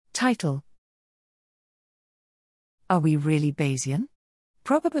Title: Are we really Bayesian?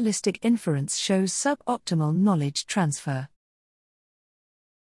 Probabilistic inference shows suboptimal knowledge transfer.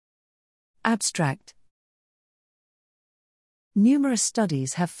 Abstract: Numerous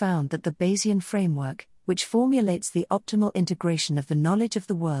studies have found that the Bayesian framework, which formulates the optimal integration of the knowledge of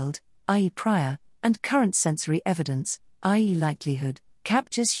the world, i.e. prior, and current sensory evidence, i.e. likelihood,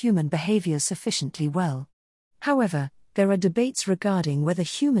 captures human behavior sufficiently well. However, there are debates regarding whether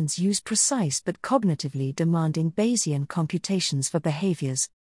humans use precise but cognitively demanding Bayesian computations for behaviors.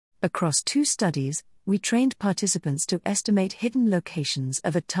 Across 2 studies, we trained participants to estimate hidden locations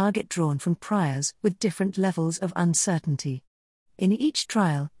of a target drawn from priors with different levels of uncertainty. In each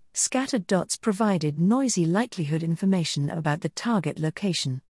trial, scattered dots provided noisy likelihood information about the target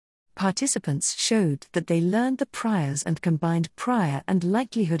location. Participants showed that they learned the priors and combined prior and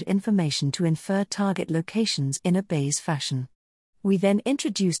likelihood information to infer target locations in a Bayes fashion. We then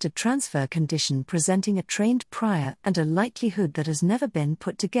introduced a transfer condition presenting a trained prior and a likelihood that has never been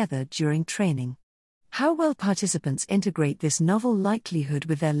put together during training. How well participants integrate this novel likelihood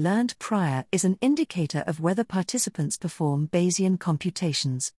with their learned prior is an indicator of whether participants perform Bayesian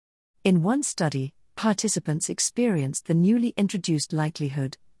computations. In one study, participants experienced the newly introduced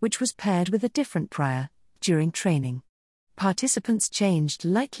likelihood, which was paired with a different prior, during training. Participants changed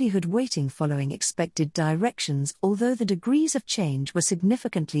likelihood weighting following expected directions, although the degrees of change were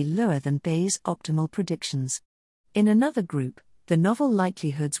significantly lower than Bayes' optimal predictions. In another group, the novel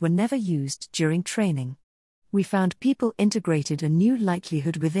likelihoods were never used during training. We found people integrated a new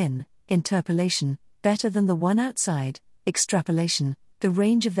likelihood within, interpolation, better than the one outside, extrapolation, the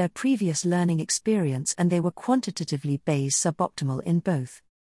range of their previous learning experience, and they were quantitatively Bayes suboptimal in both.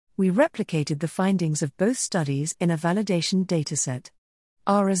 We replicated the findings of both studies in a validation dataset.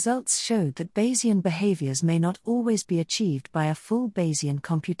 Our results showed that Bayesian behaviors may not always be achieved by a full Bayesian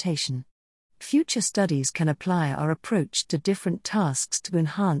computation. Future studies can apply our approach to different tasks to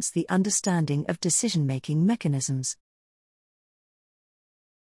enhance the understanding of decision-making mechanisms.